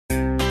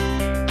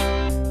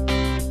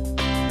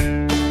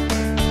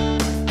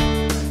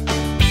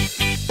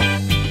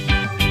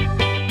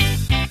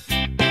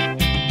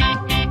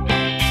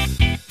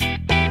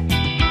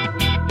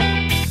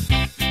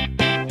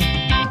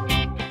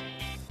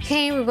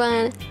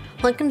everyone,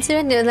 welcome to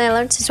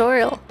another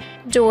tutorial.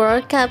 The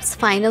World Cup's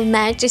final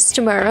match is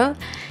tomorrow,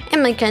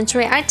 and my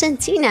country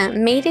Argentina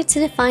made it to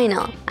the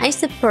final. I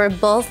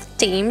support both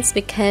teams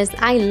because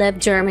I love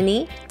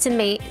Germany. To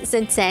me,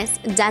 success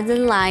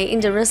doesn't lie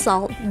in the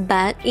result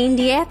but in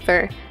the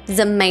effort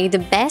that made the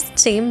best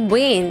team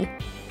win.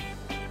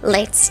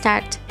 Let's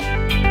start.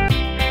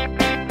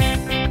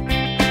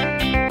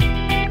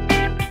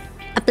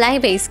 Apply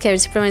base coat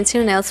to prevent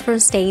your nails from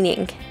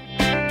staining.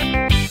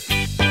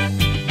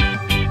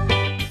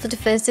 For the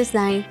first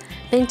design,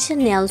 paint your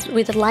nails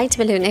with a light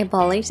blue nail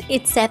polish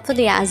except for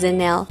the other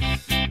nail.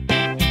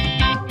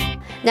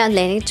 Now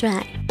let it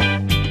dry.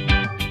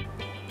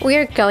 We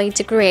are going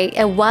to create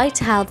a white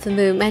half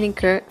moon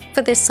manicure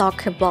for the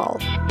soccer ball.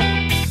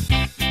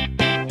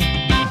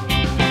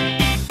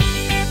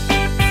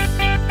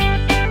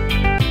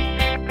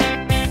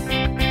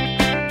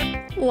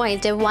 While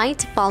the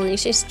white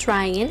polish is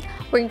drying,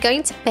 we're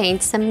going to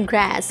paint some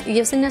grass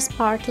using a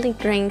sparkly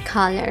green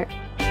color.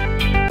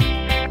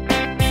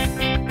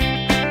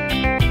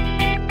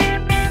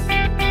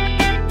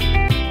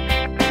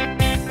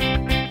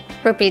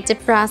 Repeat the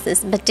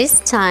process, but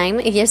this time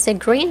use a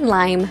green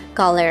lime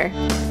color.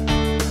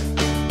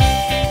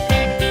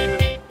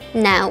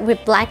 Now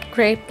with black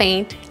gray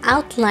paint,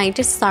 outline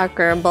the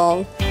soccer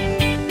ball.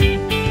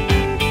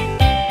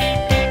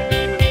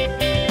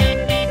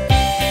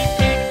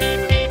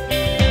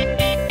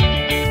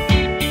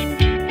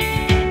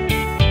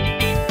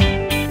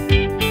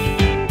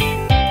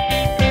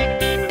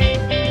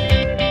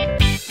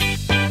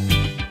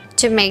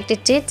 To make the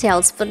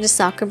details for the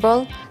soccer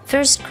ball,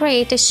 first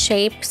create a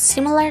shape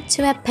similar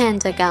to a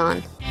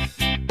pentagon.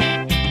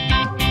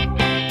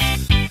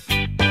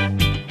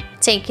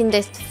 Taking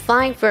the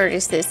 5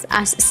 vertices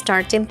as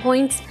starting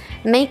points,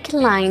 make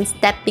lines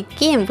that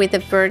begin with the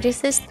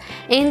vertices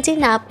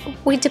ending up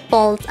with the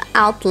ball's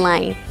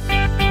outline.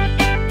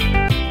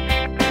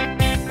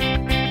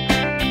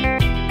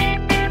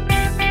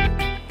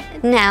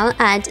 Now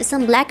add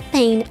some black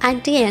paint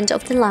at the end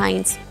of the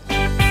lines.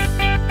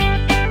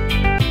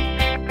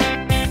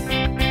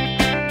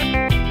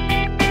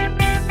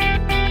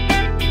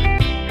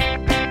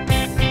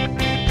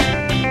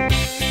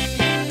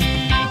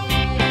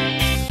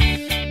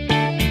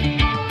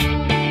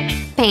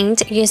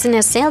 Paint using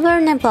a silver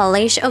nail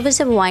polish over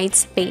the white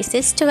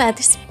spaces to add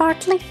a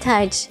sparkly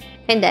touch.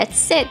 And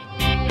that's it!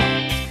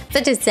 For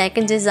the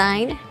second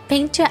design,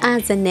 paint your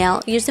other nail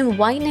using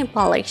white nail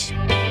polish.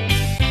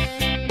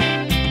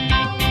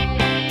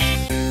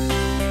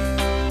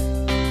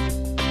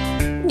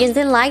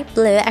 Using light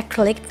blue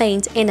acrylic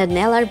paint and a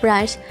nail art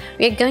brush,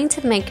 we are going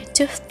to make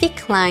 2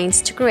 thick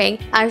lines to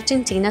create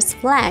Argentina's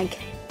flag.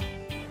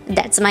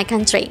 That's my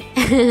country!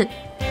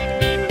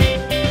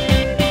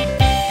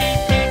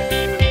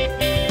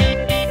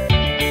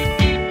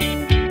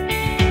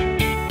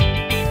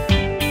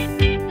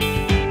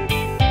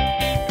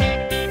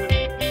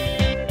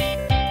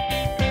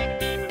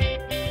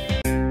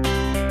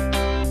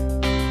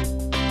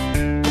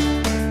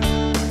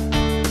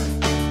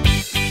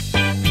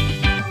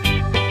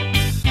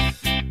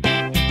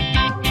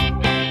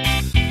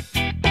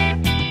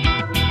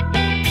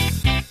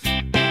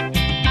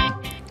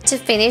 To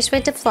finish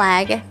with the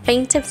flag,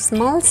 paint a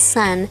small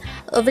sun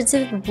over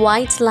the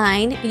white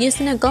line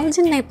using a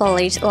golden nail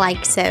polish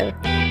like so.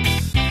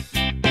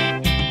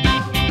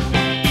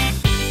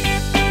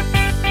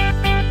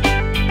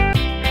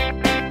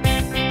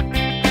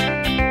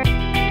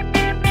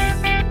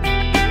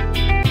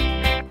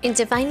 And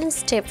the final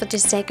step for the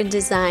second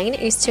design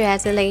is to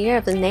add a layer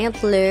of the nail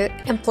glue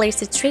and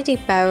place a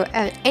 3D bow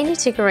or any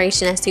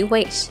decoration as you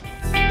wish.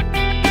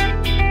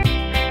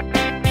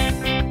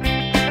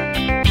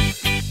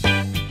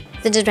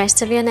 For the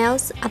rest of your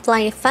nails, apply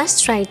a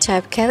fast dry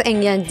top coat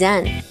and you're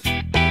done.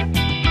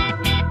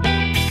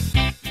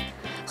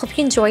 Hope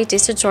you enjoyed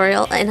this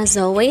tutorial, and as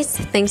always,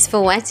 thanks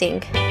for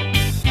watching.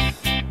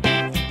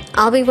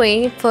 I'll be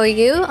waiting for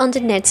you on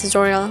the next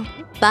tutorial.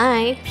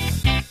 Bye!